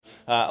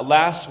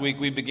Last week,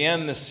 we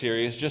began this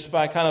series just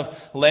by kind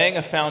of laying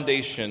a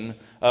foundation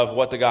of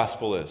what the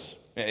gospel is.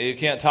 You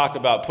can't talk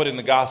about putting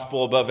the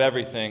gospel above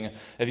everything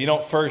if you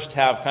don't first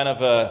have kind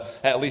of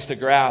at least a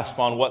grasp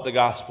on what the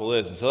gospel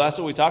is. And so that's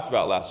what we talked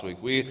about last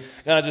week. We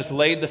kind of just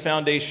laid the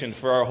foundation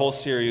for our whole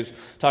series,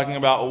 talking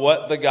about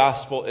what the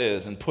gospel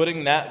is and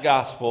putting that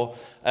gospel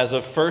as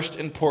of first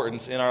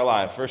importance in our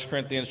life. 1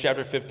 Corinthians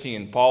chapter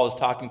 15, Paul is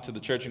talking to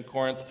the church in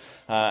Corinth,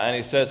 and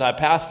he says, I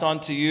passed on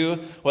to you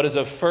what is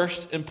of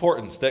first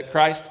importance, that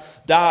Christ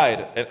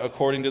died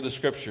according to the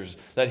Scriptures,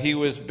 that he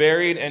was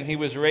buried and he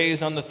was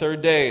raised on the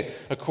third day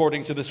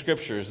according to the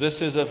Scriptures.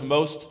 This is of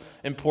most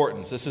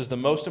importance. This is the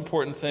most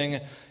important thing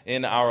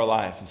in our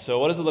life. And so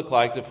what does it look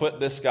like to put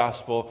this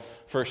gospel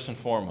first and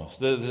foremost?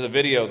 There's a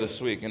video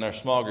this week in our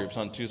small groups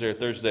on Tuesday or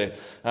Thursday.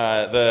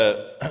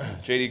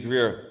 J.D.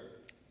 Greer,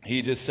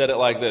 he just said it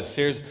like this.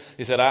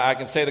 He said, I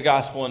can say the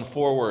gospel in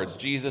 4 words.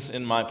 Jesus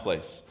in my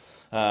place.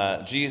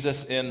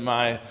 Jesus in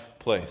my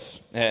place.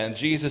 And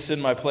Jesus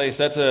in my place,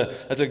 that's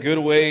a good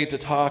way to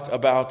talk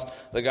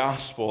about the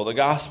gospel. The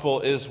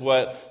gospel is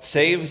what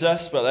saves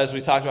us, but as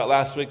we talked about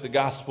last week, the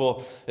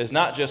gospel is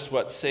not just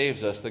what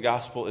saves us. The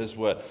gospel is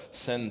what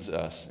sends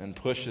us and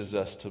pushes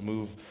us to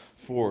move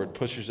forward,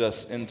 pushes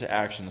us into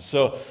action.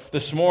 So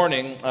this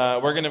morning,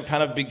 we're going to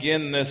kind of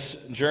begin this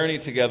journey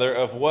together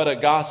of what a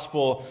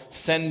gospel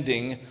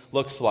sending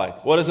looks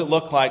like. What does it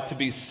look like to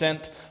be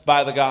sent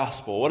by the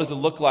gospel? What does it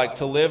look like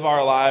to live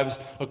our lives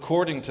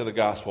according to the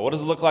gospel? What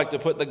does it look like to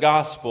put the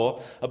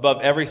gospel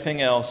above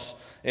everything else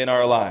in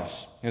our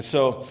lives? And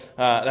so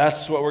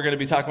that's what we're going to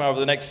be talking about over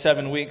the next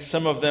 7 weeks.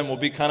 Some of them will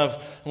be kind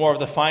of more of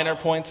the finer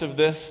points of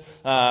this.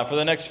 For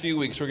the next few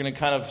weeks, we're going to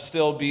kind of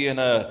still be in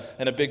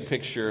a big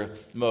picture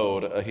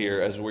mode here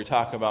as we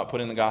talk about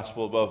putting the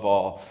gospel above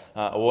all.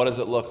 What does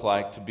it look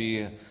like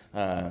to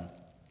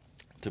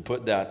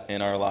put that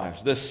in our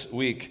lives? This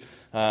week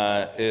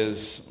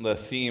is the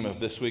theme of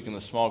this week in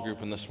the small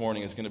group, and this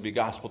morning is going to be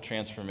gospel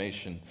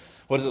transformation.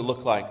 What does it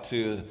look like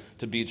to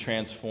be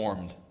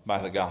transformed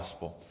by the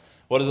gospel?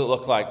 What does it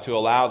look like to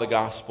allow the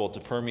gospel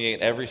to permeate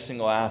every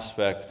single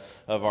aspect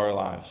of our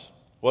lives?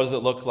 What does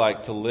it look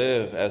like to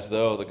live as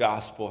though the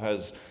gospel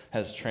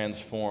has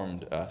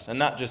transformed us? And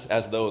not just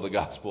as though the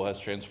gospel has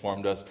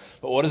transformed us,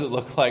 but what does it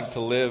look like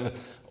to live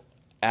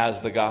as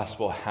the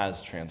gospel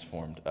has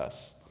transformed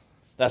us?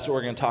 That's what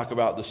we're going to talk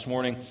about this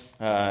morning.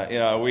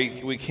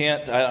 We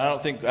can't,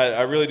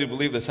 I really do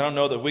believe this. I don't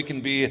know that we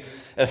can be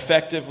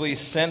effectively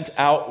sent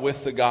out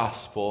with the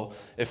gospel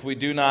if we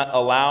do not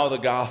allow the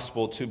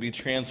gospel to be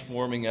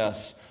transforming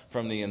us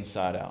from the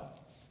inside out.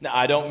 Now,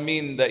 I don't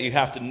mean that you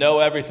have to know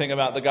everything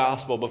about the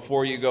gospel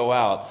before you go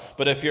out,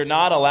 but if you're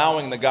not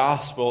allowing the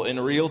gospel in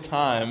real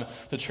time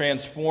to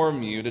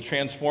transform you, to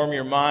transform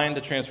your mind,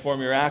 to transform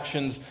your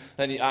actions,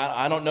 then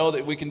I don't know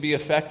that we can be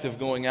effective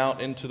going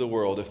out into the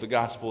world if the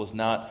gospel is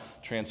not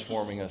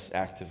transforming us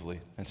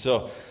actively. And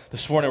so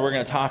this morning we're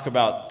going to talk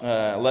about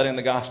letting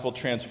the gospel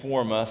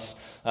transform us.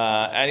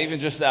 And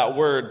even just that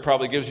word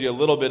probably gives you a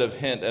little bit of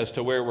hint as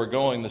to where we're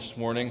going this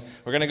morning.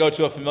 We're going to go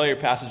to a familiar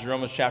passage,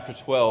 Romans chapter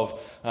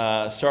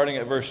 12, starting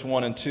at verse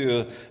 1 and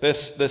 2.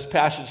 This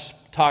passage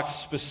talks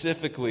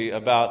specifically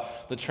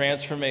about the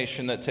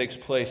transformation that takes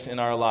place in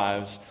our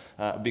lives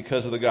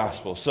because of the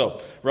gospel.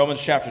 So,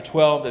 Romans chapter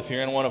 12, if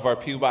you're in one of our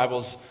pew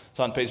Bibles, it's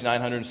on page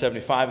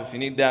 975. If you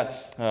need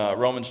that,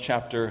 Romans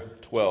chapter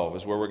 12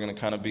 is where we're going to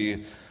kind of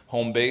be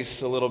home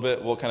base a little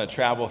bit. We'll kind of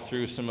travel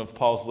through some of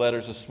Paul's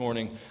letters this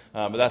morning,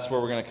 but that's where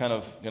we're going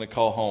to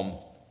call home,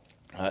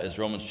 is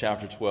Romans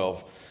chapter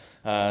 12.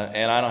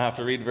 And I don't have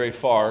to read very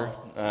far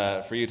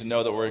for you to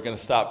know that we're going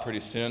to stop pretty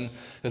soon,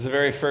 because the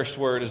very first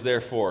word is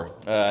therefore.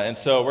 And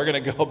so we're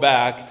going to go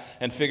back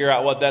and figure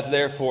out what that's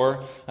there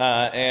for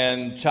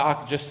and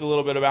talk just a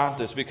little bit about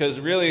this, because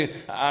really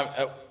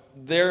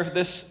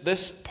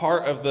this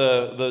part of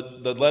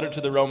the letter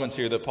to the Romans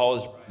here that Paul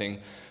is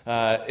writing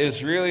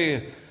is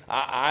really,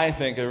 I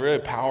think, a really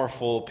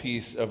powerful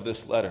piece of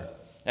this letter.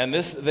 And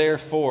this,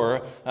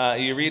 therefore,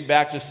 you read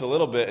back just a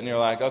little bit and you're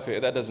like, okay,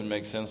 that doesn't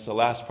make sense. The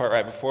last part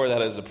right before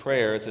that is a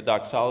prayer. It's a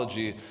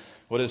doxology.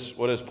 What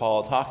is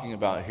Paul talking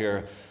about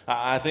here?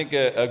 I think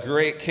a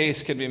great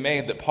case can be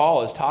made that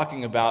Paul is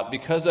talking about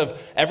because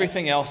of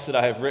everything else that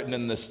I have written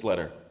in this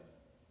letter.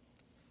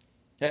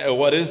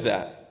 What is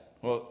that?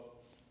 Well,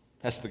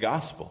 that's the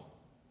gospel.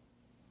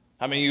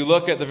 I mean, you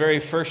look at the very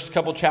first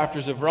couple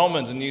chapters of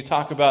Romans and you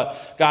talk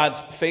about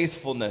God's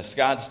faithfulness,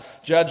 God's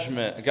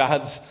judgment,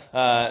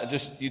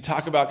 you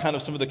talk about kind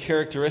of some of the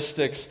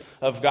characteristics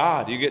of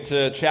God. You get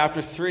to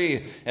chapter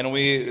 3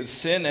 and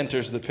sin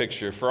enters the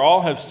picture. For all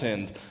have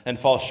sinned and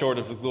fall short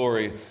of the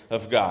glory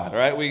of God,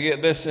 right? We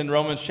get this in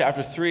Romans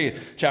chapter 3.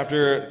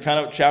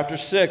 Chapter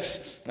 6,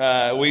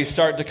 we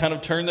start to kind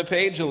of turn the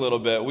page a little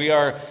bit. We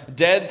are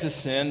dead to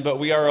sin, but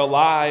we are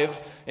alive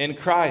in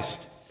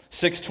Christ.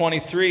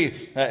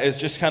 6:23 is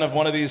just kind of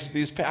one of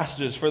these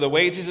passages. For the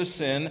wages of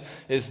sin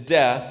is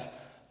death,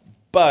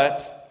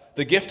 but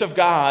the gift of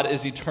God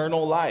is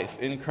eternal life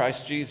in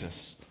Christ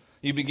Jesus.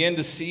 You begin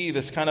to see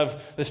this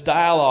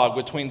dialogue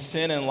between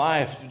sin and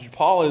life.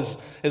 Paul is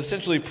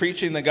essentially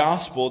preaching the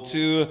gospel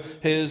to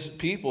his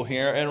people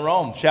here in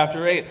Rome.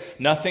 Chapter 8,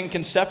 nothing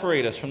can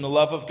separate us from the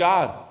love of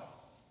God.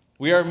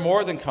 We are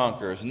more than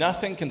conquerors.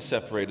 Nothing can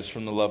separate us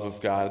from the love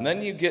of God. And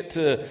then you get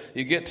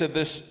to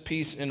this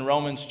piece in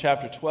Romans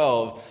chapter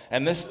 12,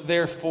 and this,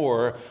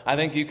 therefore, I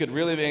think you could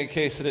really make a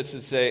case that it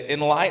should say,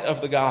 in light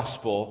of the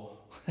gospel,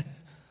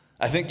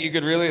 I think you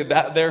could really,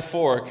 that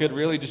therefore could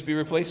really just be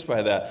replaced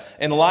by that.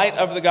 In light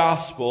of the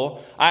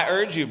gospel, I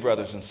urge you,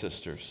 brothers and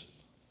sisters,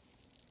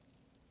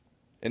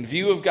 in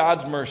view of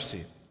God's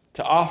mercy,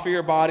 to offer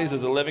your bodies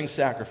as a living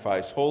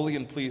sacrifice, holy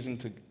and pleasing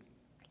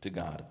to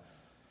God.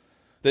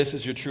 This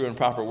is your true and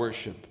proper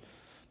worship.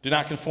 Do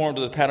not conform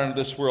to the pattern of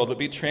this world, but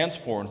be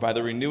transformed by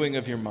the renewing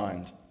of your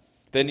mind.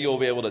 Then you will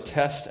be able to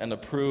test and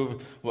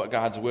approve what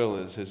God's will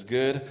is, his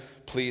good,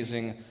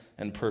 pleasing,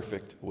 and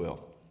perfect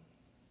will.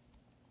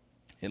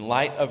 In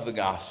light of the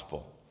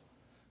gospel,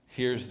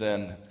 here's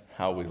then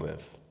how we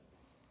live.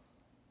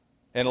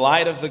 In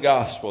light of the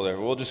gospel there,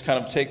 we'll just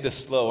kind of take this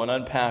slow and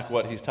unpack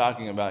what he's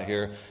talking about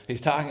here.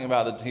 He's talking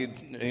about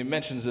that he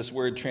mentions this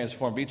word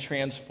transform. Be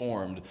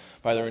transformed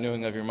by the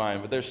renewing of your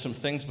mind. But there's some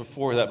things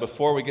before that,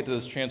 before we get to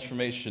this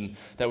transformation,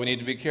 that we need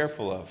to be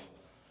careful of.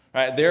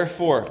 Right?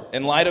 Therefore,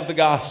 in light of the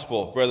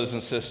gospel, brothers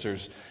and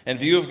sisters, in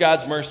view of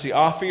God's mercy,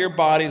 offer your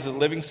bodies as a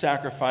living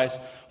sacrifice,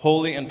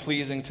 holy and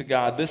pleasing to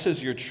God. This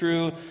is your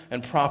true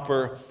and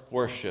proper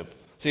worship.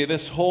 See,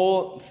 this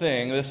whole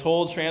thing, this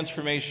whole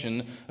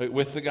transformation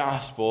with the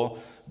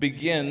gospel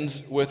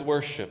begins with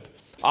worship.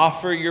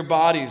 Offer your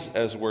bodies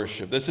as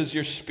worship. This is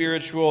your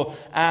spiritual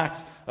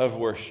act of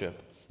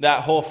worship.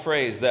 That whole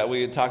phrase that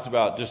we had talked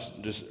about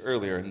just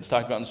earlier, and it's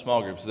talked about in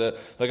small groups, that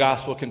the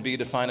gospel can be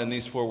defined in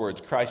these 4 words,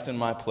 Christ in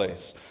my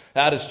place.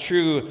 That is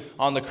true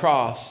on the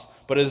cross,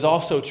 but it is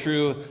also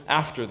true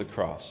after the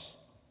cross.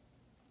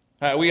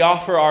 We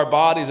offer our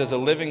bodies as a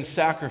living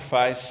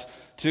sacrifice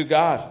to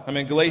God. I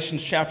mean,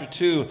 Galatians chapter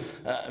 2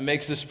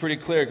 makes this pretty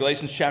clear.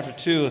 Galatians chapter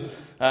 2,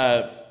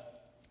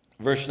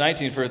 verse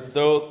 19, for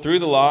though through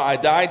the law I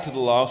died to the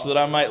law so that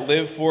I might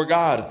live for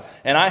God.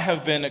 And I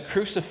have been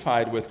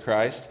crucified with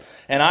Christ,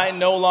 and I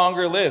no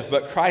longer live,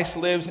 but Christ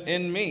lives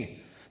in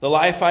me. The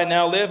life I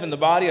now live in the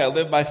body, I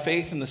live by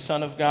faith in the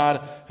Son of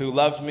God who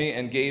loved me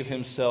and gave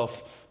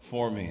himself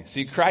for me.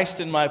 See,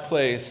 Christ in my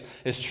place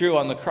is true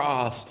on the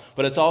cross,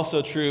 but it's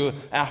also true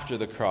after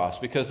the cross,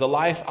 because the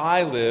life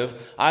I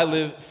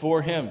live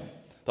for him.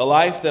 The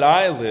life that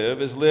I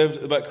live is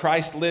lived, but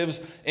Christ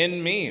lives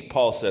in me,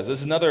 Paul says. This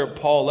is another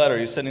Paul letter.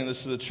 He's sending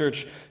this to the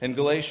church in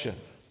Galatia.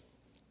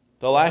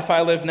 The life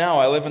I live now,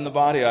 I live in the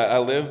body. I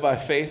live by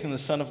faith in the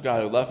Son of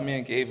God who loved me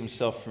and gave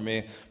himself for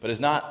me. But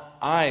it's not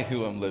I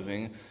who am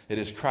living, it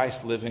is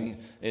Christ living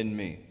in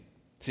me.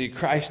 See,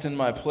 Christ in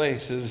my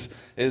place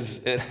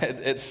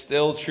it's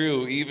still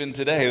true even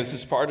today. This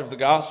is part of the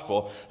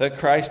gospel, that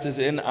Christ is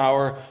in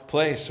our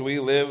place. We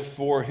live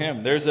for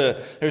him. There's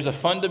a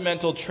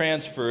fundamental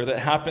transfer that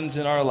happens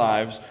in our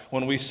lives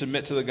when we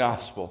submit to the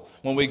gospel.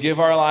 When we give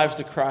our lives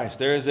to Christ,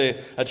 there is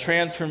a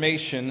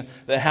transformation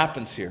that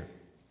happens here.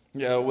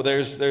 Yeah,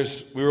 well,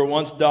 we were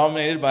once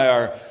dominated by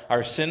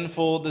our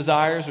sinful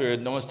desires. We were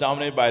once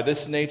dominated by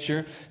this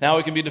nature. Now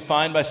we can be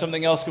defined by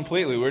something else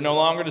completely. We're no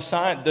longer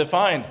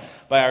defined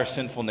by our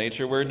sinful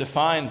nature. We're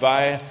defined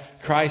by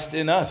Christ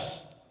in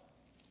us.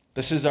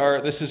 This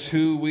is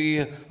who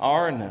we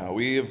are now.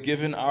 We have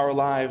given our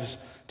lives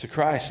to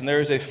Christ. And there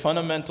is a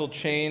fundamental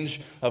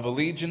change of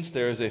allegiance.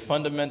 There is a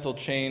fundamental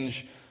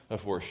change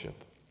of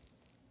worship.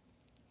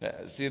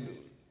 See,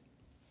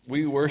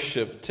 we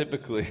worship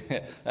typically,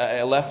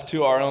 left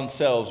to our own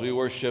selves, we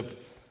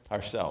worship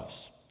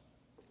ourselves.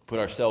 Put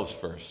ourselves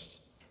first.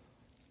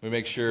 We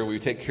make sure we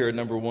take care of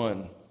number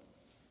one.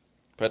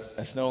 But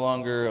it's no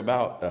longer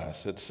about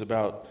us. It's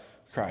about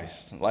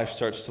Christ. Life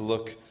starts to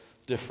look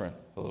different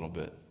a little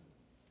bit.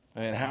 I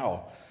mean,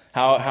 how?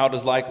 How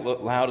does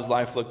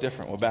life look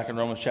different? Well, back in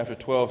Romans chapter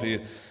 12,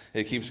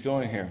 it keeps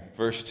going here.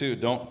 Verse 2,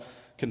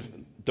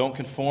 Don't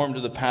conform to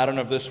the pattern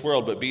of this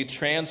world, but be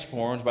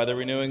transformed by the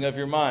renewing of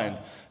your mind.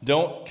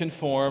 Don't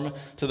conform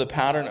to the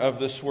pattern of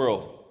this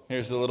world.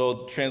 Here's a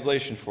little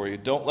translation for you.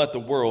 Don't let the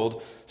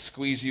world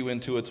squeeze you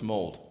into its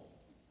mold.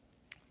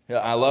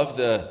 Yeah,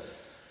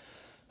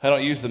 I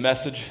don't use the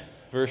Message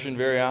version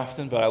very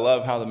often, but I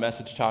love how the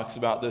Message talks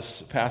about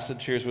this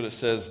passage. Here's what it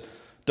says.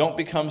 Don't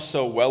become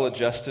so well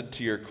adjusted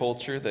to your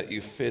culture that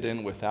you fit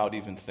in without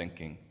even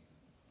thinking.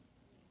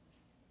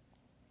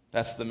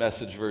 That's the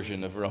Message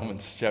version of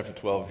Romans chapter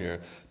 12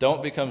 here.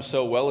 Don't become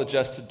so well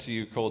adjusted to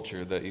your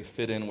culture that you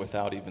fit in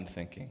without even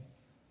thinking.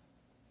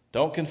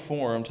 Don't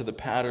conform to the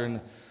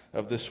pattern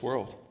of this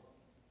world.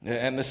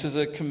 And this is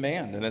a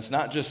command, and it's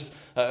not just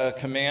a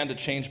command to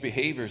change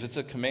behaviors. It's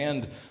a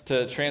command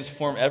to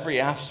transform every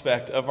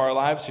aspect of our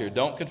lives here.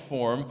 Don't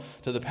conform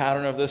to the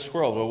pattern of this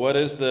world. Well, what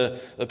is the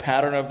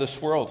pattern of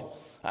this world?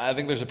 I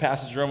think there's a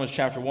passage in Romans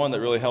chapter 1 that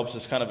really helps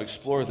us kind of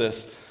explore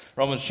this.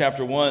 Romans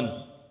chapter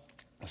 1,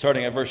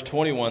 starting at verse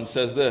 21,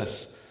 says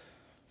this.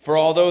 For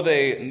although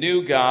they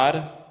knew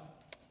God,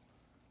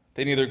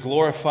 They neither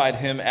glorified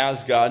him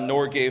as God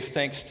nor gave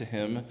thanks to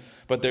him,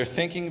 but their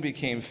thinking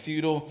became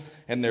futile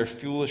and their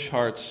foolish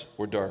hearts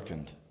were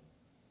darkened.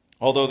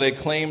 Although they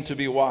claimed to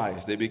be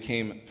wise, they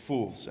became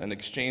fools and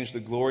exchanged the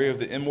glory of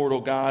the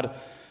immortal God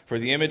for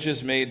the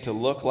images made to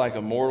look like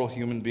a mortal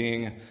human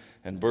being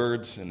and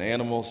birds and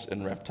animals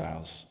and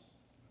reptiles.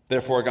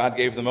 Therefore God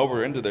gave them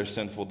over into their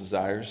sinful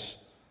desires,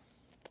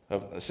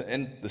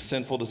 in the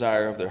sinful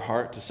desire of their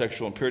heart, to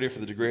sexual impurity, for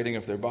the degrading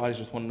of their bodies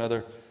with one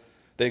another.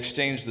 They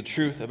exchanged the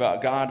truth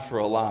about God for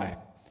a lie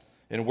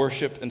and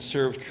worshiped and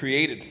served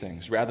created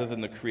things rather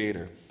than the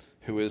Creator,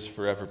 who is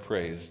forever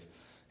praised.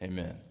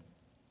 Amen.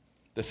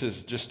 This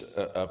is just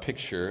a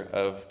picture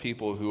of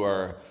people who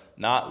are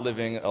not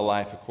living a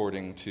life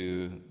according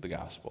to the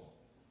gospel,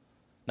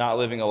 not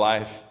living a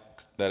life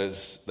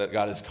that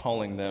God is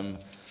calling them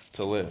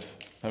to live.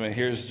 I mean,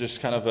 here's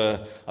just kind of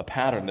a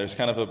pattern. There's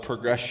kind of a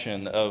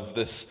progression of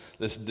this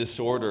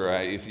disorder,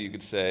 if you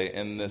could say,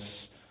 in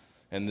this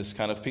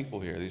kind of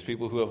people here, these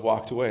people who have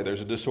walked away.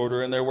 There's a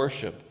disorder in their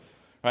worship.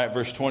 Right?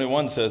 Verse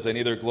 21 says they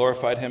neither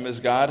glorified him as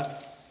God.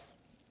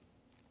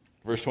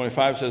 Verse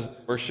 25 says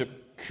worship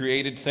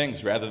created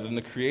things rather than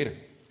the Creator.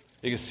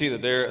 You can see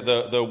that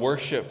the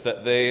worship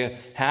that they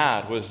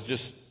had was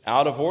just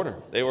out of order.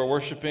 They weren't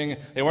worshiping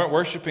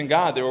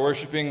God, they were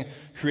worshiping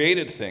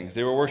created things.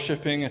 They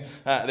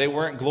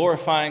weren't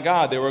glorifying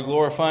God, they were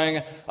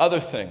glorifying other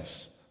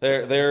things.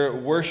 Their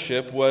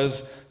worship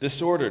was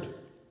disordered.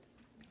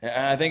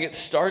 And I think it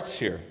starts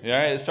here.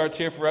 It starts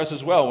here for us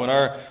as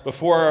well.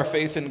 Before our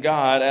faith in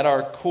God, at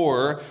our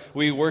core,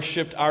 we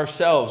worshiped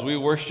ourselves. We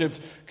worshiped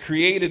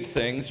created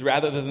things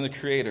rather than the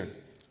Creator.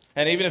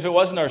 And even if it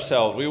wasn't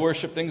ourselves, we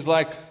worship things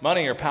like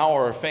money or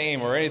power or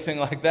fame or anything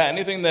like that.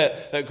 Anything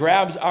that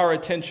grabs our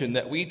attention,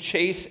 that we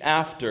chase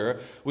after,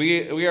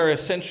 we are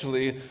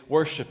essentially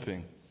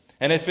worshiping.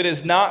 And if it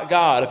is not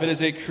God, if it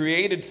is a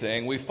created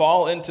thing, we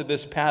fall into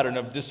this pattern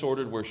of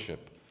disordered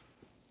worship.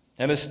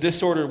 And this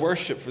disordered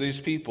worship for these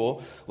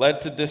people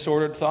led to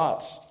disordered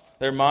thoughts.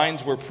 Their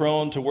minds were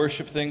prone to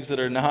worship things that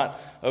are not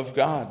of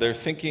God. Their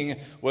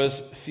thinking was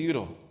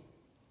futile.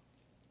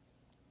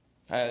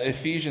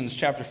 Ephesians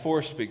chapter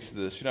 4 speaks to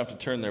this. You don't have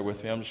to turn there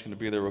with me. I'm just going to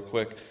be there real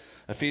quick.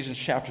 Ephesians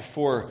chapter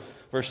 4,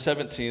 verse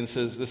 17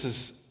 says, this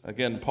is,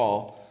 again,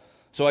 Paul.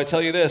 So I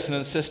tell you this and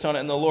insist on it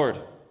in the Lord,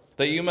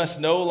 that you must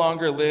no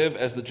longer live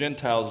as the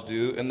Gentiles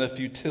do in the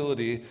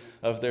futility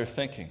of their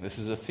thinking. This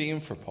is a theme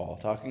for Paul,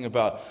 talking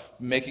about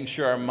making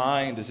sure our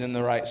mind is in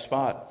the right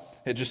spot.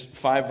 Just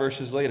 5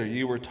 verses later,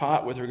 you were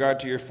taught with regard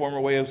to your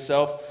former way of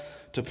self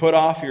to put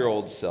off your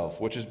old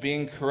self, which is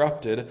being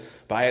corrupted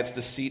by its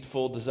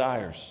deceitful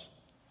desires.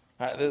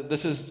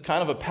 This is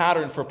kind of a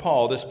pattern for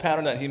Paul. This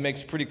pattern that he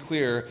makes pretty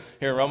clear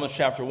here in Romans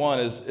chapter 1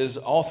 is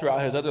all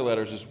throughout his other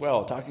letters as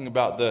well, talking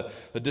about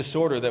the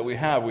disorder that we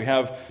have. We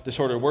have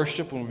disordered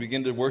worship when we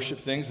begin to worship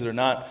things that are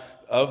not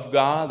of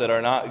God, that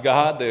are not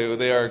God.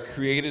 They are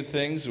created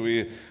things.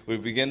 We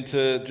begin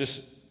to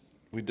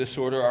we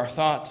disorder our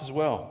thoughts as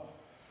well.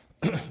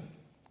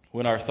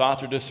 When our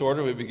thoughts are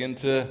disordered, we begin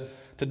to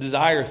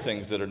desire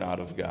things that are not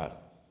of God.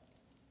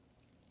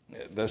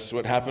 That's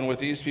what happened with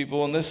these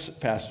people in this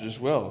passage as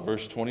well.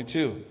 Verse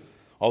 22.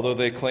 Although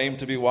they claimed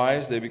to be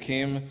wise, they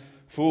became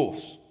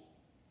fools.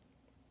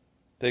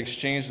 They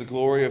exchanged the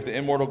glory of the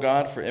immortal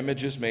God for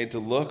images made to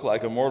look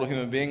like a mortal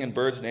human being and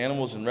birds and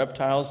animals and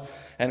reptiles,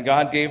 and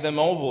God gave them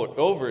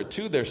over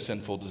to their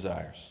sinful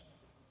desires.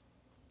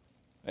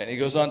 And he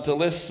goes on to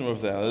list some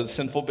of them, the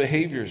sinful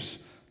behaviors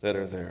that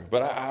are there.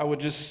 But I would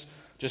just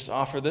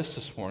offer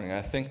this morning.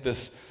 I think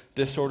this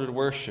disordered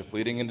worship,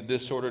 leading into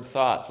disordered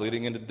thoughts,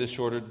 leading into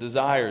disordered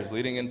desires,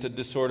 leading into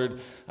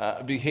disordered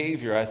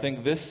behavior. I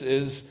think this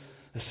is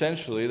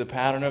essentially the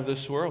pattern of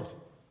this world.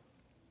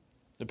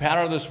 The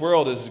pattern of this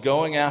world is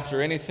going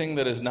after anything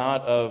that is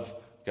not of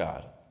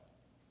God.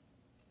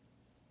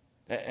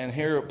 And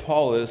here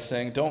Paul is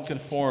saying, don't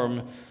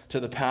conform to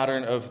the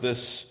pattern of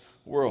this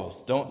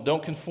world.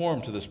 Don't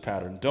conform to this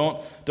pattern.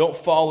 Don't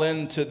fall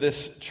into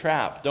this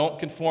trap. Don't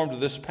conform to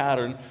this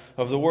pattern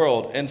of the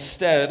world.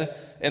 Instead,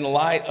 in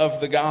light of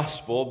the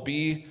gospel,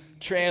 be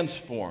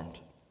transformed.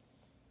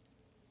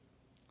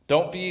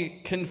 Don't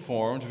be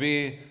conformed,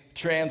 be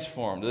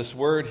transformed. This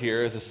word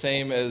here is the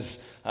same as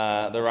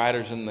the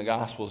writers in the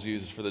Gospels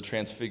use for the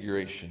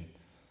transfiguration.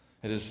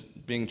 It is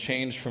being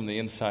changed from the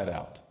inside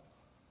out.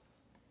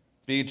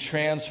 Be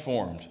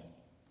transformed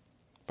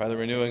by the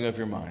renewing of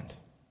your mind.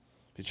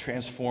 Be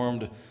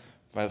transformed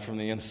from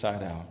the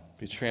inside out.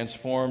 Be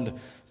transformed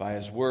by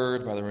His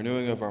Word, by the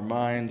renewing of our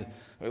mind.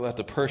 We let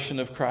the person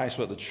of Christ,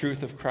 let the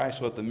truth of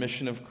Christ, let the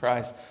mission of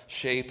Christ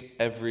shape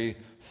every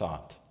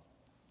thought.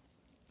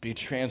 Be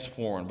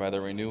transformed by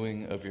the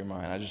renewing of your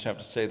mind. I just have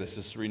to say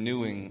this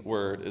renewing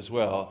word as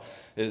well,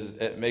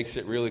 it makes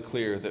it really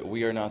clear that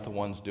we are not the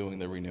ones doing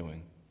the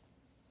renewing.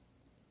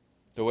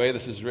 The way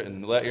this is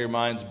written, let your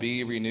minds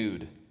be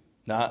renewed,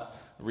 not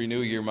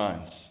renew your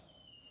minds.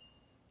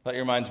 Let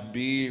your minds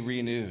be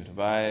renewed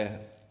by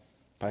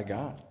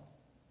God.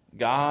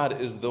 God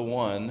is the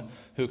one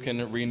who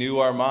can renew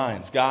our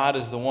minds. God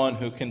is the one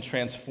who can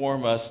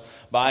transform us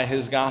by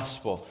his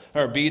gospel.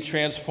 Or be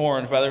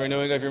transformed by the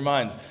renewing of your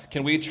minds.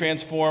 Can we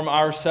transform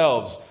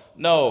ourselves?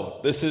 No,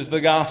 this is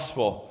the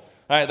gospel.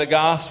 All right, the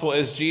gospel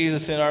is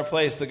Jesus in our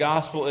place. The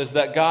gospel is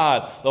that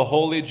God, the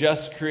holy,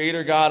 just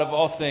creator God of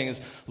all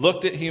things,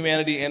 looked at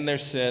humanity in their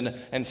sin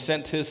and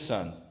sent his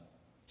son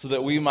so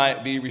that we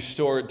might be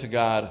restored to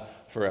God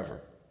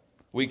forever.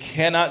 We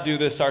cannot do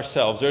this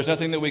ourselves. There's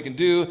nothing that we can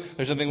do.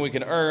 There's nothing we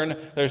can earn.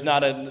 There's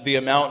not the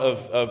amount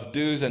of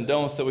do's and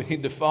don'ts that we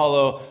need to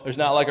follow. There's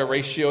not like a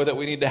ratio that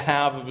we need to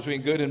have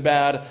between good and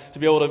bad to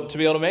be able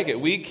to make it.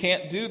 We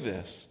can't do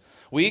this.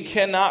 We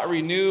cannot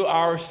renew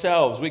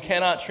ourselves. We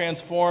cannot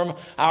transform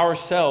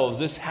ourselves.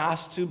 This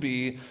has to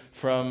be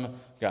from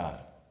God.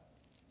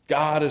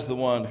 God is the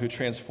one who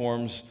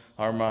transforms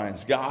our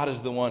minds. God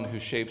is the one who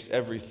shapes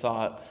every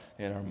thought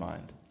in our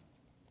mind.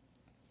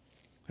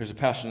 There's a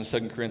passage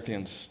in 2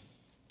 Corinthians.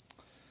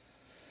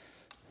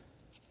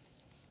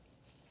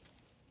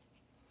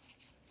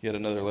 Yet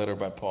another letter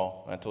by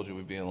Paul. I told you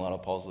we'd be in a lot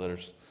of Paul's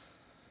letters.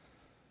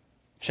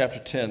 Chapter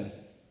 10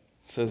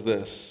 says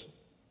this: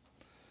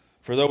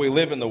 For though we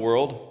live in the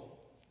world,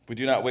 we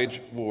do not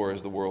wage war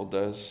as the world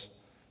does.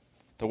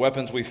 The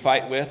weapons we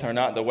fight with are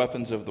not the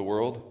weapons of the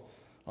world.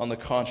 On the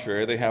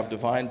contrary, they have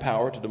divine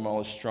power to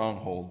demolish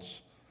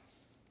strongholds.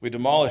 We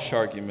demolish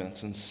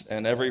arguments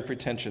and every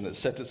pretension that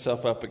sets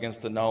itself up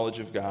against the knowledge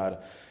of God,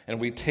 and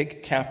we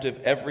take captive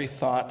every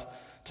thought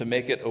to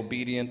make it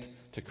obedient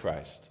to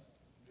Christ.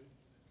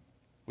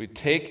 We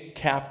take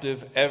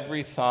captive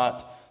every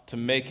thought to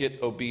make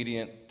it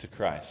obedient to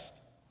Christ.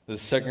 This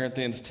is 2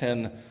 Corinthians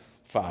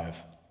 10:5.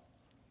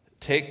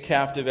 Take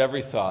captive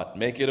every thought,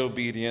 make it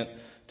obedient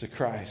to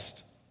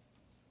Christ.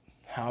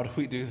 How do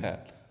we do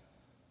that?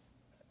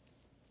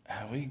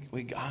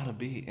 We got to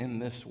be in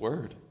this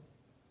word.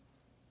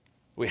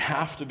 We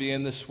have to be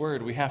in this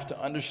word. We have to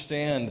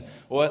understand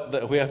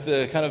we have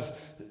to kind of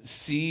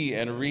see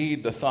and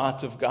read the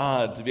thoughts of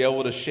God to be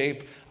able to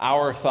shape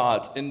our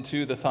thoughts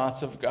into the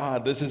thoughts of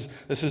God. This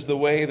is the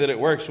way that it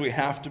works. We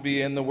have to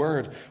be in the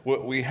word.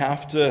 We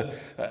have to,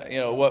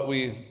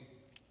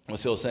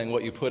 what's the old saying?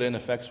 What you put in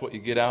affects what you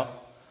get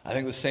out. I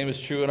think the same is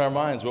true in our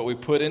minds. What we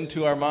put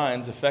into our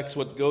minds affects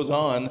what goes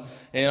on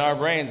in our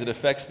brains. It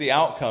affects the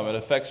outcome. It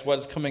affects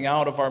what's coming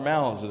out of our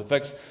mouths. It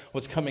affects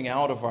what's coming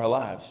out of our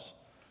lives.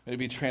 To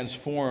be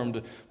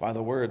transformed by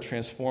the word,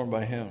 transformed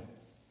by him.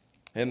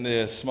 In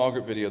the small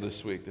group video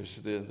this week,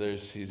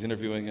 he's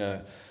interviewing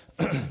a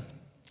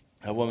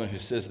woman who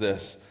says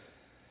this: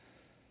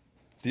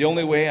 the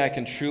only way I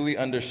can truly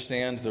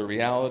understand the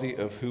reality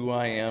of who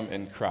I am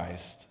in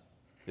Christ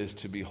is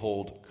to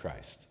behold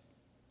Christ.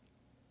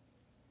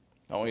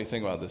 I want you to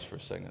think about this for a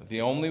second.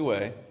 The only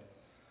way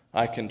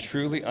I can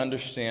truly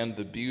understand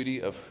the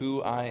beauty of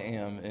who I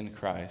am in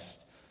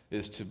Christ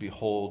is to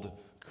behold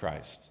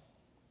Christ.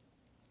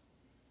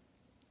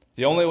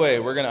 The only way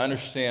we're going to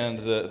understand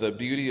the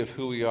beauty of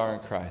who we are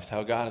in Christ,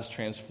 how God is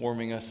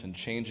transforming us and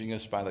changing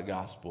us by the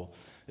gospel,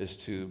 is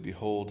to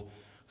behold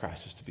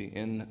Christ, is to be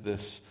in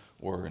this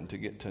word and to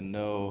get to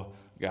know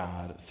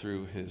God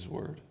through his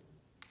word.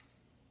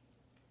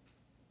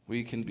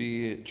 We can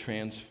be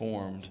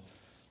transformed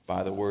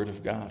by the word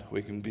of God.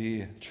 We can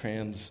be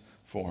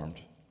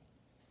transformed.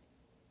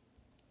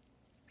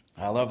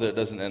 I love that it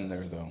doesn't end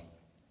there, though,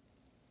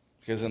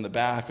 because in the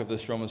back of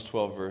this Romans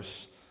 12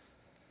 verse,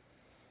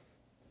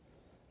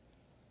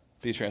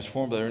 be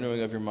transformed by the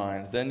renewing of your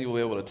mind. Then you will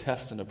be able to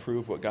test and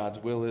approve what God's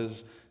will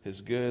is, his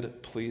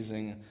good,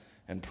 pleasing,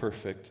 and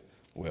perfect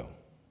will.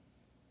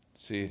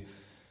 See,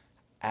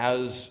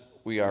 as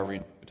we are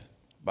renewed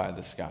by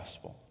this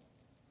gospel,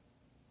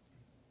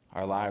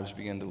 our lives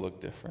begin to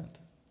look different.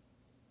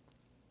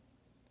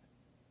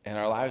 And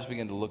our lives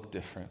begin to look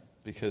different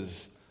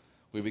because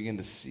we begin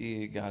to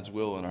see God's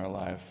will in our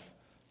life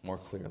more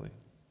clearly.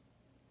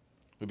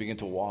 We begin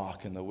to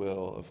walk in the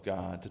will of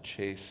God, to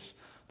chase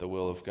the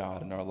will of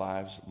God, and our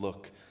lives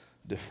look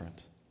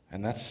different.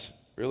 And that's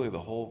really the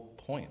whole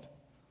point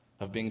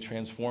of being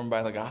transformed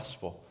by the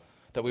gospel,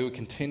 that we would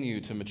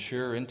continue to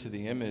mature into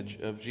the image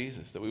of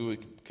Jesus, that we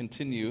would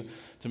continue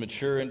to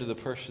mature into the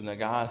person that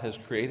God has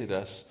created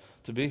us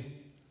to be.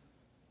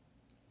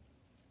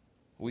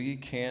 We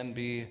can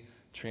be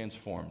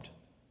transformed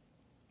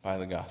by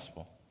the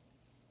gospel.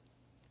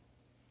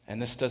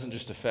 And this doesn't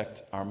just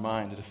affect our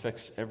mind, it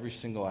affects every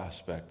single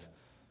aspect.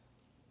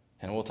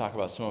 And we'll talk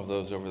about some of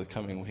those over the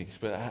coming weeks.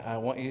 But I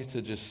want you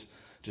to just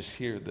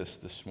hear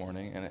this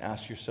morning and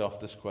ask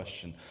yourself this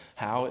question: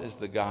 how is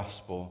the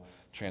gospel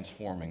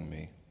transforming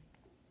me?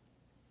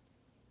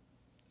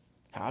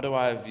 How do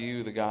I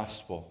view the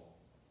gospel?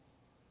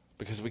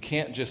 Because we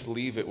can't just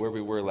leave it where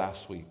we were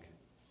last week.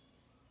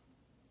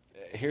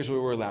 Here's where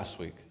we were last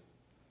week.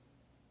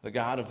 The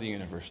God of the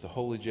universe, the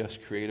holy,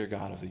 just creator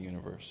God of the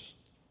universe,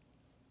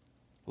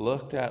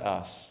 looked at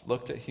us,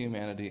 looked at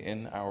humanity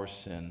in our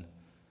sin,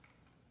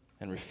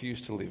 and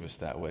refused to leave us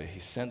that way.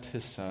 He sent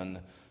his son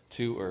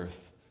to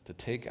earth to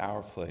take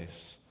our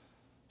place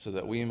so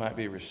that we might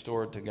be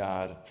restored to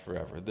God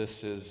forever.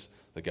 This is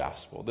the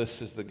gospel.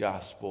 This is the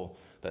gospel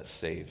that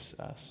saves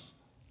us.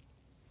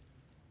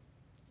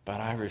 But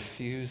I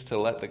refuse to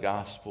let the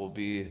gospel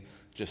be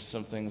just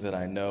something that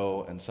I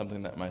know and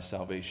something that my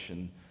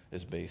salvation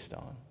is based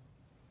on.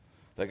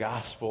 The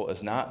gospel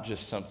is not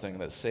just something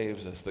that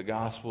saves us. The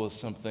gospel is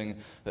something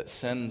that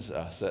sends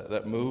us,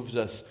 that moves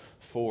us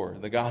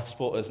forward. The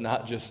gospel is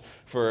not just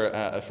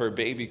for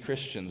baby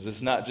Christians.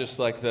 It's not just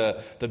like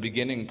the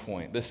beginning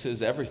point. This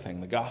is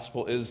everything. The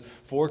gospel is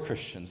for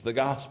Christians. The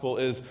gospel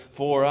is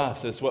for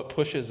us. It's what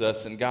pushes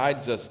us and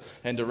guides us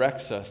and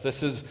directs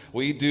us.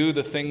 We do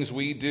the things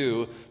we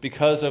do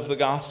because of the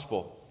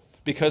gospel.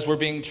 Because we're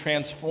being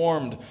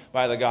transformed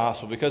by the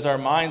gospel. Because our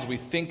minds, we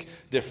think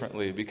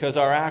differently. Because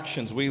our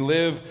actions, we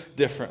live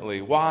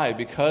differently. Why?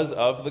 Because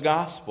of the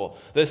gospel.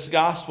 This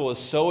gospel is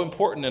so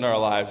important in our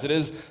lives. It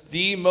is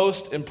the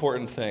most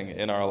important thing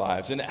in our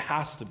lives, and it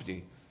has to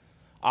be.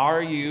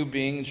 Are you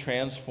being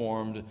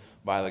transformed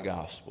by the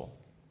gospel?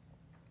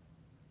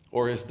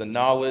 Or is the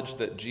knowledge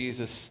that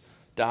Jesus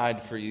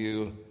died for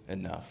you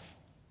enough?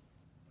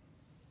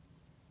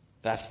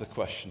 That's the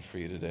question for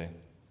you today.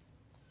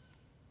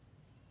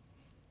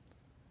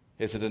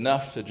 Is it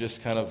enough to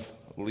just kind of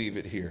leave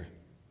it here?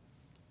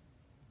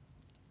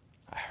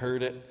 I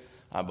heard it,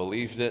 I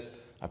believed it,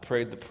 I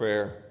prayed the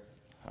prayer,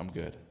 I'm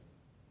good.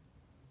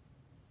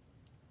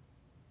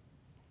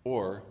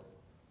 Or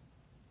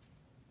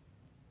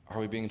are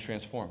we being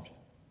transformed?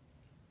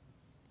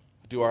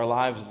 Do our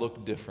lives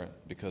look different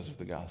because of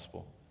the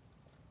gospel?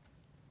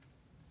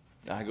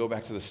 Now, I go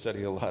back to the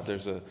study a lot.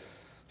 There's a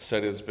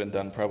study that's been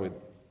done probably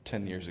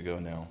 10 years ago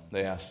now.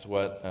 They asked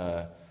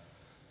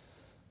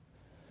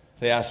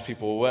They asked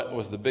people what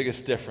was the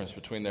biggest difference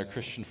between their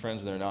Christian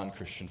friends and their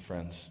non-Christian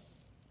friends.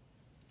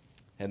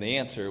 And the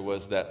answer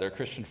was that their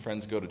Christian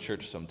friends go to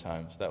church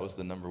sometimes. That was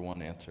the number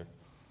one answer. It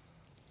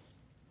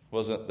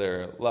wasn't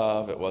their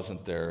love, it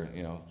wasn't their,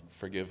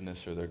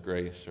 forgiveness or their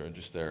grace or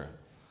just their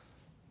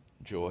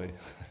joy.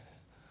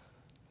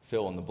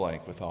 Fill in the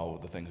blank with all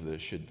of the things that it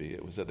should be.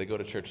 It was that they go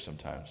to church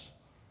sometimes.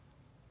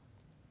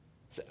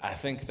 So I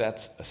think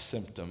that's a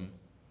symptom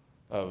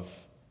of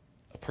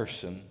a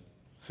person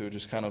who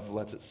just kind of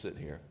lets it sit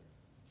here.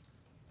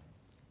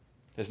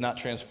 Is not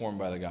transformed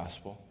by the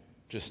gospel.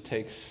 Just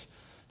takes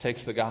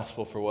the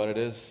gospel for what it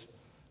is,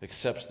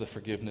 accepts the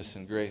forgiveness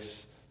and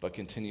grace, but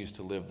continues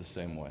to live the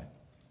same way.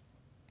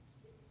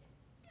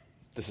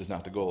 This is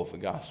not the goal of the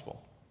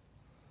gospel.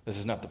 This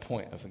is not the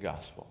point of the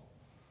gospel.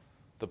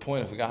 The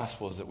point of the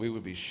gospel is that we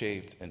would be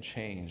shaped and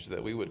changed,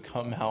 that we would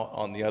come out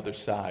on the other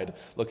side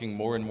looking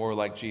more and more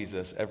like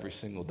Jesus every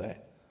single day.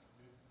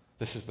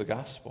 This is the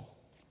gospel.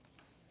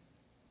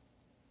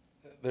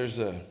 There's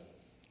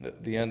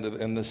the end of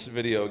in this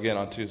video again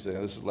on Tuesday.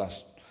 This is the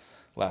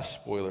last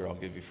spoiler I'll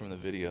give you from the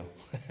video.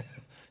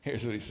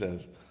 Here's what he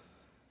says.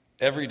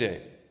 Every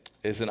day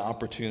is an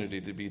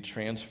opportunity to be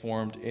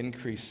transformed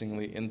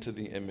increasingly into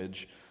the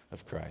image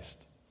of Christ.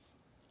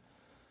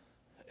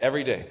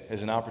 Every day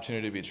is an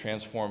opportunity to be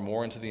transformed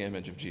more into the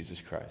image of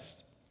Jesus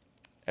Christ.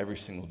 Every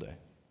single day.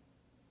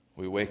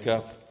 We wake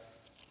up,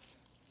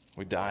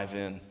 we dive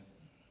in.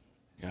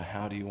 God,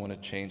 how do you want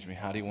to change me?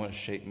 How do you want to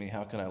shape me?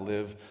 How can I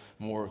live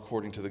more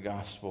according to the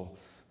gospel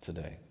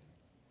today?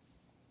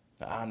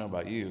 Now, I don't know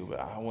about you, but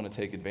I want to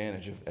take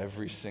advantage of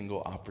every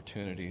single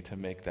opportunity to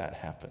make that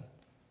happen.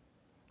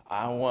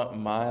 I want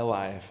my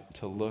life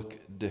to look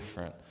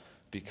different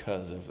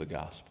because of the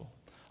gospel.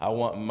 I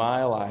want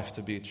my life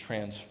to be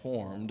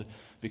transformed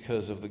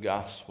because of the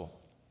gospel.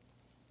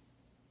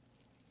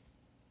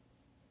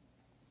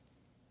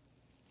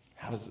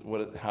 How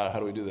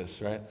do we do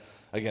this, right?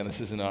 Again,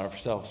 this isn't on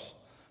ourselves.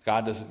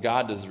 God does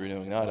the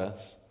renewing, not us.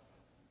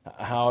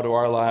 How do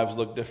our lives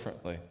look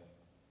differently?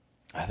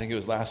 I think it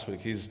was last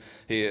week.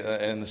 He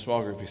in the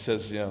small group. He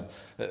says,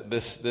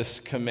 this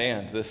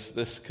command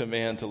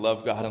to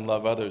love God and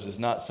love others is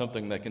not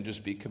something that can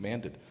just be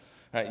commanded.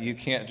 Right? You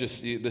can't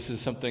just. This is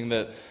something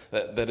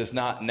that is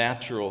not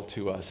natural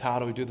to us. How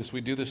do we do this? We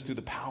do this through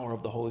the power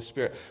of the Holy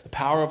Spirit. The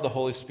power of the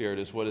Holy Spirit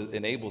is what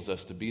enables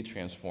us to be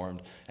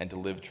transformed and to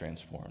live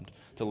transformed.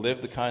 To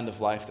live the kind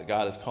of life that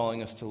God is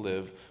calling us to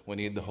live, we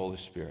need the Holy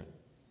Spirit.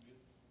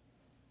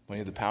 We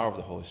need the power of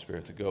the Holy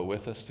Spirit to go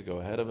with us, to go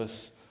ahead of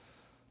us,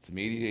 to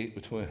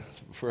mediate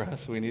for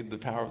us. We need the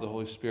power of the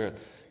Holy Spirit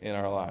in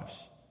our lives.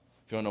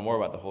 If you want to know more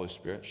about the Holy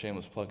Spirit,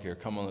 shameless plug here,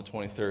 come on the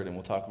 23rd and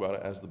we'll talk about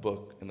it as the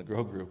book in the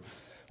Grow Group.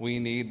 We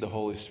need the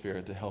Holy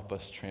Spirit to help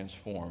us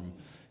transform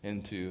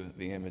into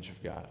the image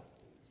of God.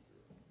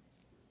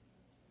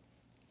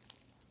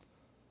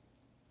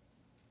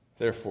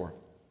 Therefore,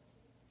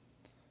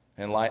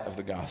 in light of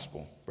the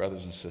gospel,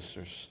 brothers and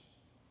sisters,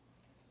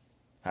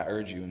 I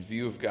urge you, in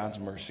view of God's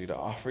mercy, to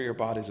offer your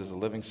bodies as a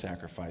living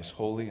sacrifice,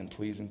 holy and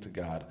pleasing to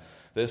God.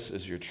 This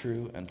is your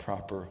true and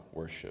proper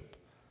worship.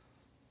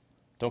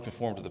 Don't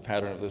conform to the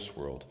pattern of this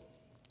world,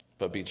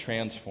 but be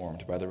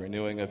transformed by the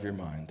renewing of your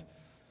mind.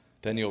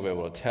 Then you'll be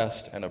able to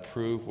test and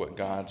approve what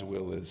God's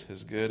will is,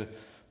 his good,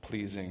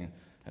 pleasing,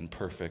 and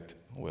perfect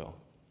will.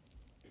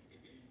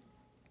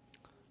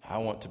 I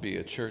want to be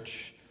a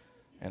church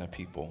and a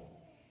people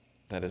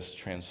that is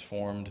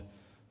transformed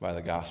by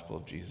the gospel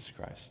of Jesus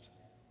Christ?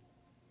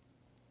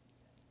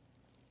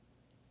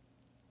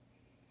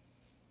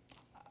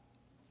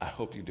 I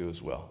hope you do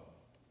as well.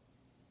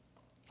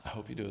 I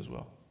hope you do as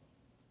well.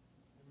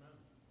 Amen.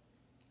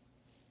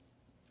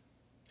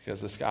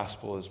 Because this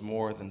gospel is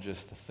more than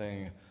just the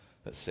thing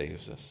that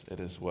saves us. It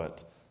is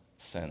what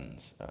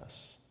sends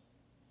us.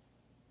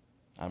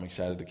 I'm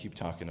excited to keep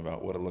talking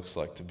about what it looks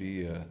like to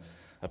be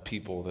a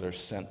people that are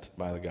sent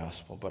by the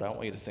gospel. But I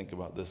want you to think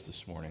about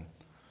this morning.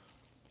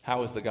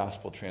 How is the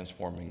gospel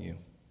transforming you?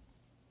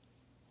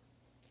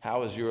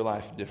 How is your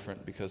life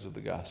different because of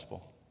the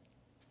gospel?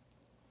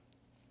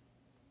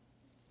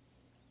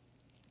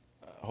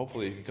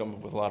 Hopefully you can come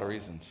up with a lot of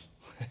reasons.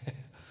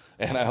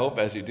 And I hope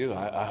as you do,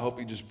 I hope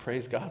you just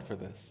praise God for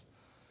this.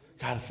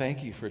 God,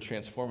 thank you for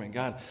transforming.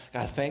 God,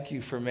 thank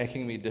you for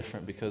making me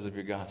different because of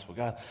your gospel.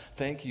 God,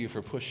 thank you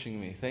for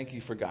pushing me. Thank you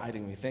for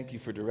guiding me. Thank you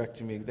for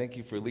directing me. Thank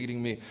you for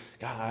leading me.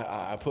 God,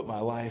 I put my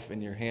life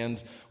in your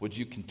hands. Would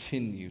you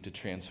continue to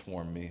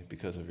transform me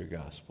because of your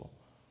gospel?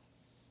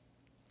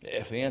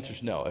 If the answer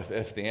is no,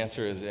 if the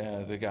answer is,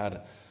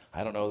 God,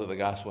 I don't know that the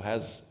gospel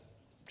has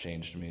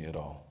changed me at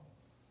all,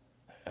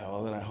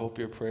 well, then I hope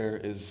your prayer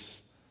is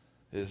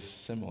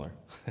similar.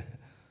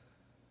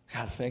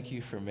 God, thank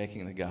you for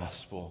making the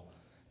gospel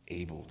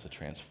able to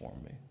transform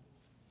me.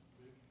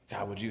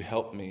 God, would you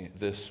help me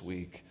this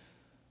week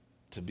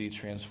to be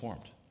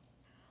transformed?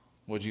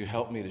 Would you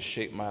help me to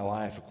shape my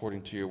life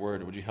according to your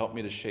word? Would you help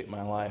me to shape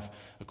my life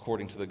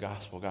according to the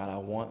gospel? God, I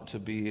want to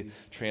be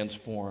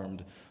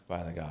transformed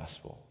by the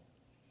gospel.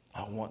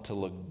 I want to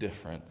look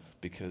different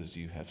because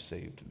you have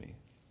saved me.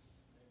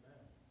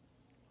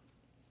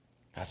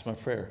 That's my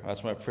prayer.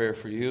 That's my prayer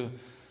for you,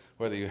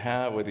 whether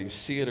you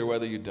see it or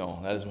whether you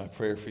don't. That is my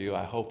prayer for you.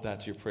 I hope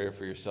that's your prayer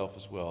for yourself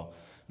as well.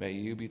 May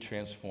you be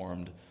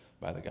transformed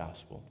by the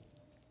gospel.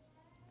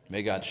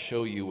 May God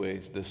show you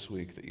ways this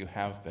week that you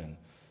have been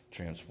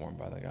transformed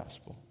by the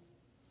gospel.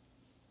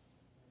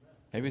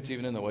 Maybe it's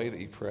even in the way that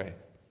you pray.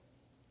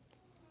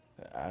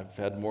 I've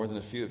had more than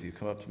a few of you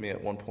come up to me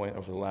at one point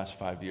over the last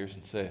 5 years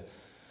and say,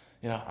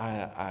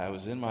 I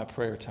was in my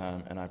prayer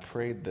time and I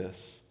prayed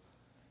this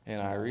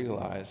and I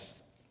realized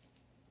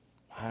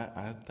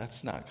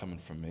that's not coming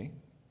from me.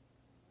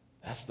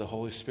 That's the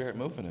Holy Spirit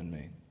moving in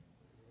me.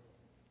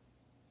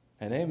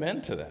 And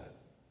amen to that.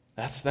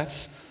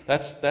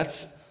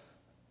 That's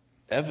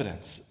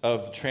evidence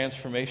of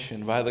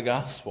transformation by the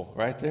gospel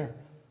right there.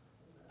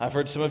 I've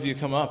heard some of you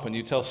come up and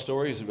you tell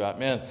stories about,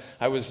 man,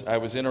 I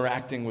was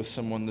interacting with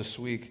someone this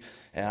week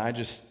and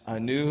I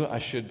knew I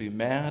should be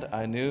mad.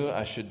 I knew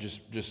I should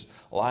just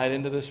lie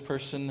into this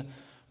person,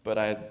 but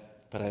I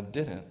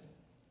didn't.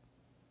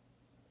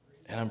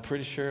 And I'm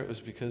pretty sure it was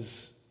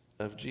because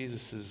of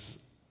Jesus'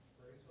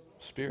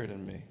 Spirit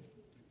in me.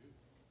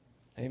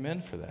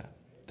 Amen for that.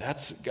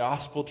 That's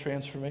gospel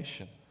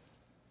transformation.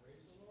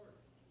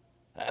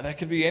 That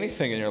could be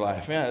anything in your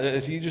life. Man,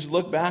 if you just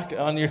look back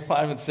on your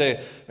life and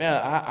say, man,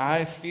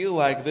 I feel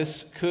like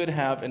this could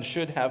have and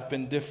should have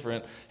been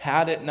different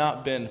had it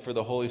not been for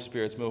the Holy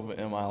Spirit's movement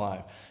in my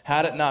life.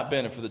 Had it not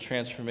been for the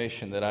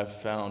transformation that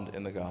I've found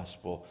in the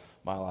gospel,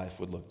 my life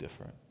would look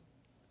different.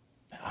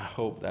 I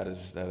hope that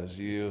is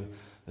you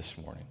this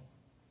morning.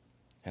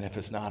 And if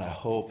it's not, I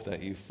hope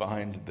that you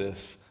find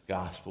this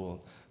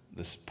gospel,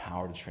 this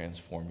power to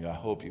transform you. I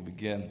hope you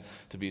begin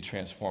to be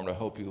transformed. I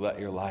hope you let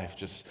your life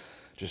just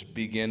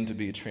begin to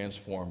be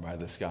transformed by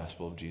this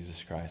gospel of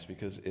Jesus Christ.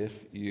 Because if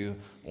you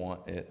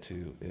want it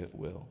to, it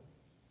will.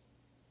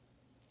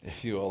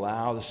 If you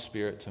allow the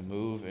Spirit to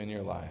move in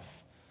your life,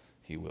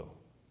 He will.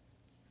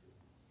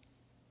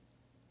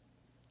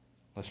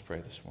 Let's pray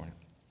this morning.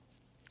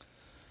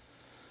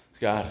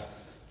 God,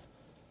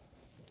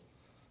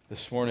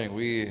 this morning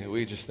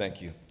we just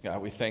thank you.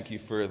 God, we thank you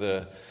for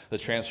the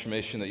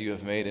transformation that you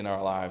have made in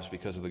our lives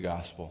because of the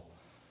gospel.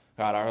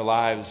 God, our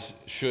lives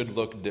should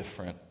look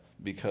different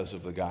because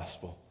of the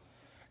gospel.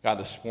 God,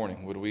 this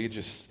morning, would we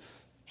just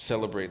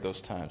celebrate those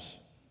times?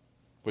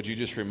 Would you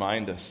just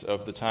remind us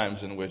of the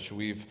times in which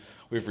we've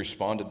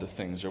responded to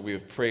things, or we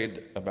have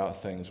prayed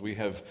about things, we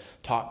have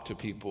talked to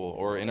people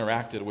or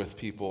interacted with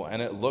people,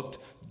 and it looked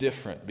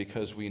different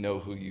because we know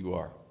who you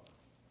are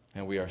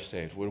and we are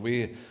saved?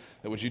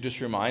 Would you just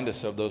remind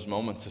us of those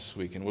moments this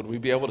week, and would we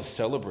be able to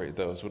celebrate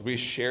those? Would we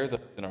share them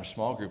in our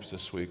small groups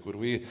this week? Would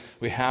we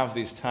have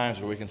these times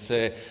where we can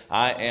say,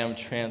 I am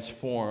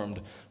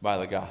transformed by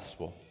the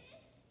gospel?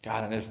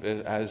 God,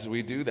 and as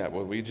we do that,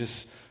 would we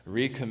just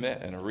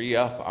recommit and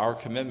re-up our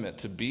commitment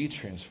to be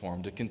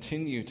transformed, to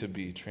continue to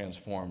be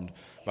transformed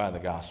by the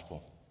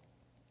gospel?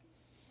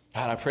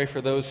 God, I pray for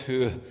those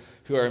who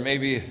are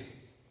maybe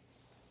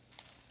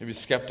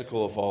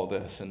skeptical of all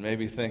this and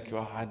maybe think,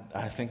 well,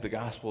 I think the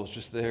gospel is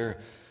just there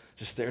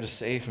to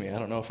save me. I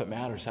don't know if it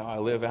matters how I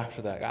live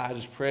after that. God, I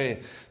just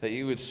pray that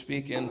you would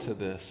speak into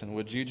this, and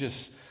would you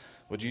just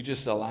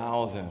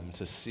allow them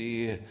to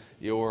see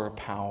your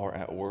power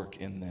at work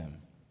in them?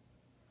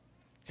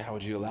 God,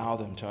 would you allow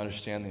them to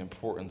understand the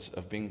importance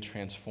of being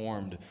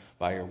transformed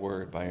by your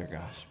word, by your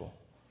gospel?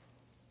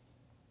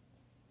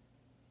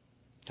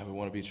 God, we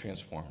want to be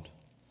transformed.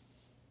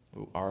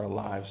 Our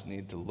lives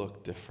need to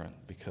look different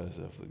because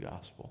of the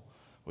gospel.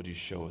 Would you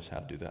show us how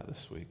to do that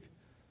this week?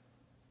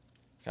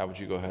 God, would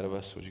you go ahead of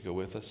us? Would you go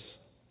with us?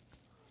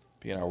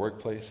 Be in our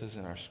workplaces,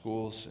 in our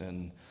schools,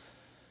 in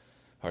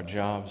our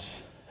jobs,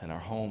 in our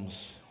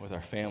homes, with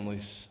our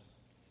families.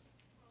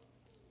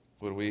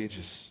 Would we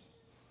just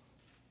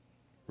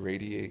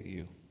radiate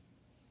you?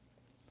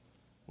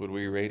 Would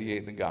we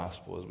radiate the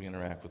gospel as we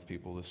interact with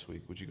people this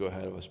week? Would you go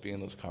ahead of us, be in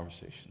those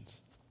conversations?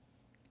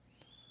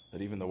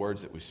 That even the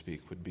words that we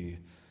speak would be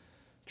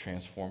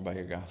transformed by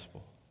your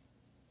gospel.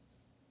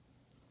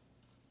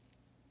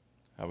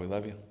 God, we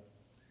love you.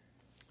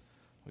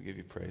 We give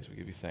you praise. We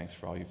give you thanks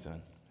for all you've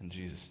done. In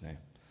Jesus' name,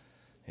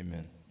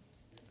 amen.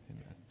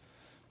 Amen.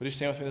 Would you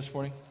stand with me this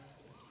morning?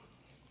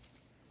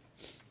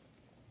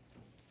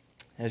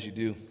 As you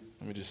do,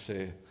 let me just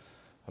say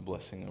a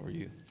blessing over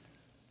you.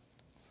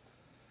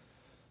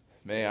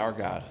 May our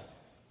God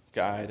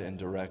guide and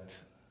direct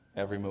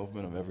every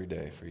movement of every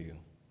day for you.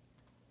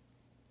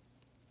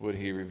 Would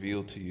he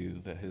reveal to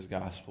you that his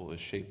gospel is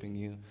shaping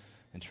you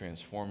and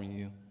transforming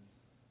you?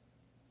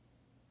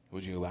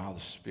 Would you allow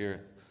the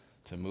Spirit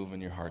to move in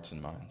your hearts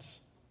and minds?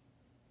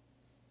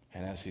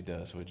 And as he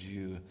does, would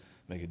you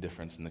make a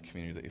difference in the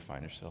community that you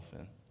find yourself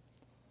in?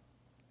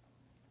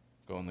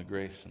 Go in the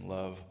grace and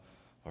love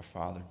of our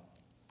Father,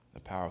 the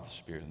power of the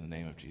Spirit, in the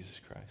name of Jesus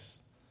Christ.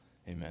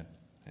 Amen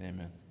and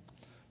amen.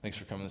 Thanks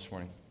for coming this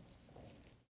morning.